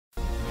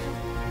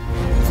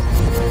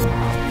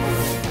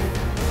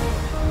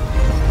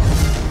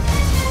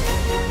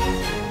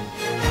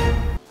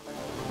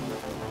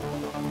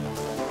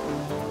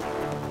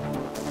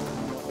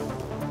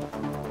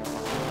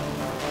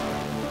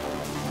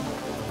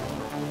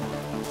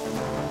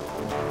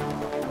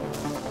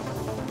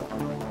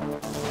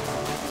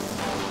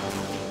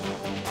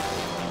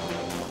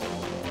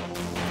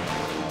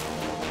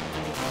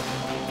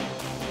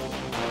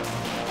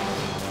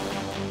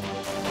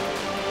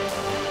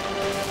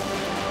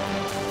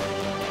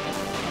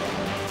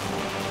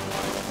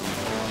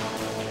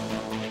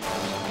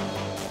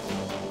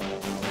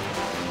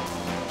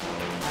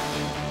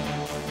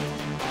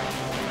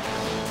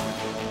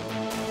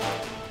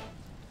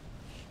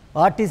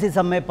RTC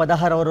సమ్మె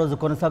 16వ రోజు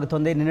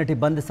కొనసాగుతోంది. నిన్నటి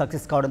బంద్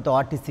సక్సెస్ కావడంతో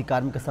ఆర్టీసీ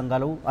కార్మిక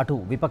సంఘాలు అటు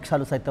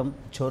విపక్షాలు సైతం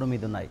చోరు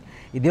మీదున్నాయి.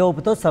 ఇదే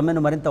ఊపుతో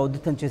సమ్మెను మరింత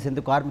ఉధృతం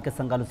చేసేందుకు కార్మిక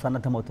సంఘాలు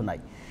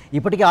సన్నద్ధమవుతున్నాయి.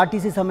 ఇప్పటికే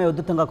ఆర్టీసీ సమ్మె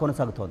ఉధృతంగా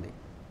కొనసాగుతోంది.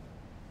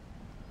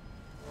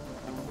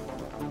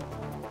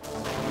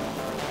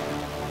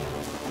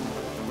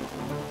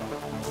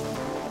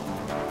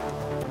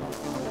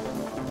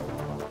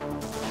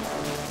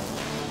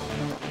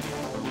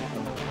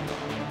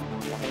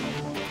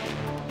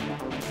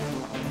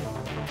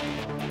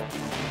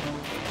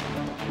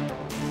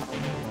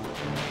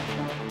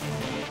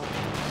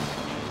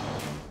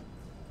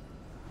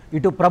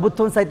 ఇటు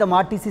ప్రభుత్వం సైతం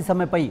ఆర్టీసీ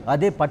సమ్మెపై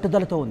అదే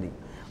పట్టుదలతో ఉంది.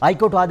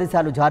 హైకోర్టు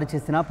ఆదేశాలు జారీ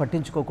చేసినా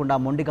పట్టించుకోకుండా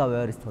మొండిగా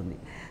వ్యవహరిస్తోంది.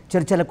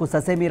 చర్చలకు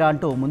ససేమిరా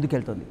అంటూ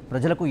ముందుకెళ్తోంది.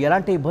 ప్రజలకు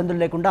ఎలాంటి ఇబ్బందులు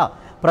లేకుండా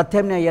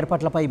ప్రత్యామ్నాయ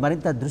ఏర్పాట్లపై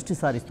మరింత దృష్టి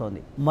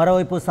సారిస్తోంది.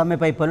 మరోవైపు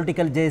సమ్మెపై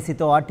పొలిటికల్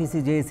జేఏసీతో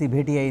ఆర్టీసీ జేఏసీ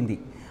భేటీ అయింది.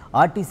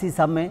 ఆర్టీసీ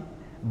సమ్మె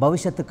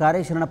భవిష్యత్తు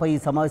కార్యాచరణపై ఈ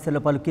సమావేశంలో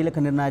పలు కీలక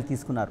నిర్ణయాలు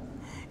తీసుకున్నారు.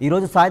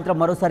 ఈరోజు సాయంత్రం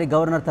మరోసారి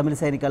గవర్నర్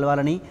తమిళిసైని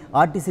కలవాలని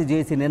ఆర్టీసీ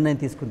జేఏసీ నిర్ణయం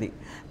తీసుకుంది.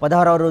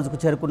 16వ రోజుకు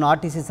చేరుకున్న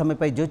ఆర్టీసీ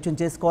సమ్మెపై జోక్యం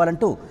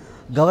చేసుకోవాలంటూ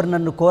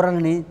గవర్నర్ను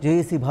కోరాలని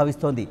జేఏసీ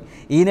భావిస్తోంది.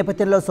 ఈ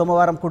నేపథ్యంలో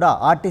సోమవారం కూడా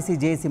ఆర్టీసీ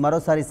జేఏసీ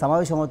మరోసారి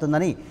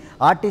సమావేశమవుతుందని,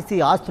 ఆర్టీసీ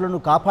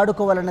ఆస్తులను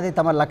కాపాడుకోవాలన్నదే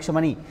తమ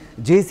లక్ష్యమని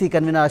జేఏసీ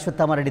కన్వీనర్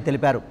అశ్వత్థామరెడ్డి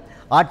తెలిపారు.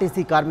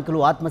 ఆర్టీసీ కార్మికులు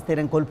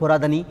ఆత్మస్థైర్యం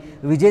కోల్పోరాదని,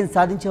 విజయం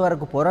సాధించే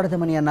వరకు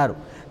పోరాడదామని అన్నారు.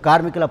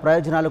 కార్మికుల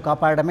ప్రయోజనాలు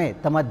కాపాడడమే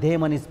తమ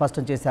ధ్యేయమని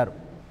స్పష్టం చేశారు.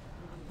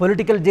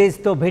 పొలిటికల్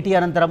జేఏసీతో భేటీ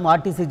అనంతరం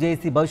ఆర్టీసీ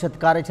జేఏసీ భవిష్యత్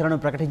కార్యాచరణను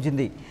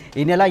ప్రకటించింది.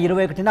 ఈ నెల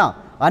 21న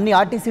అన్ని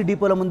ఆర్టీసీ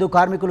డిపోల ముందు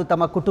కార్మికులు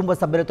తమ కుటుంబ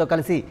సభ్యులతో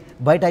కలిసి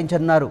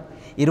బైఠాయించనున్నారు.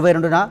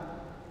 22న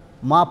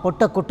మా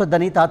పొట్ట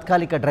కొట్టొద్దని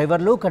తాత్కాలిక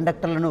డ్రైవర్లు,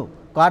 కండక్టర్లను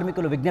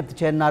కార్మికులు విజ్ఞప్తి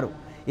చేయనున్నారు.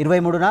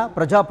 23న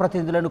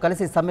ప్రజాప్రతినిధులను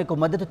కలిసి సమ్మెకు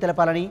మద్దతు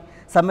తెలపాలని,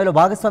 సమ్మెలో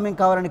భాగస్వామ్యం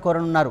కావాలని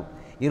కోరనున్నారు.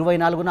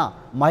 24న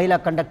మహిళా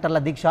కండక్టర్ల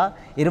దీక్ష,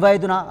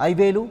 25న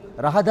హైవేలు,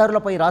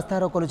 రహదారులపై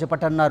రాస్తారోకోలు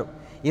చేపట్టనున్నారు.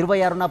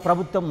 26న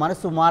ప్రభుత్వం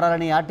మనసు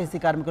మారాలని ఆర్టీసీ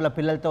కార్మికుల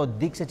పిల్లలతో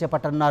దీక్ష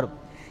చేపట్టనున్నారు.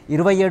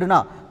 27న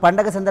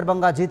పండగ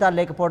సందర్భంగా జీతాలు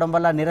లేకపోవడం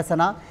వల్ల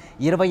నిరసన,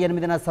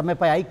 28న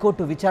సమ్మెపై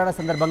హైకోర్టు విచారణ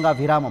సందర్భంగా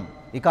విరామం.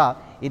 ఇక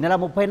ఈ నెల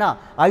 30న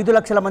 5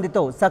 లక్షల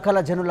మందితో సకల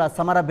జనుల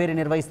సమర బేరీ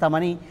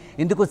నిర్వహిస్తామని,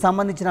 ఇందుకు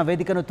సంబంధించిన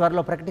వేదికను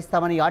త్వరలో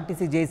ప్రకటిస్తామని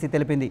ఆర్టీసీ జేఏసీ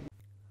తెలిపింది.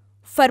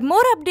 For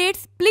more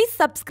updates, please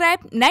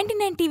subscribe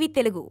 99 TV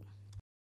Telugu.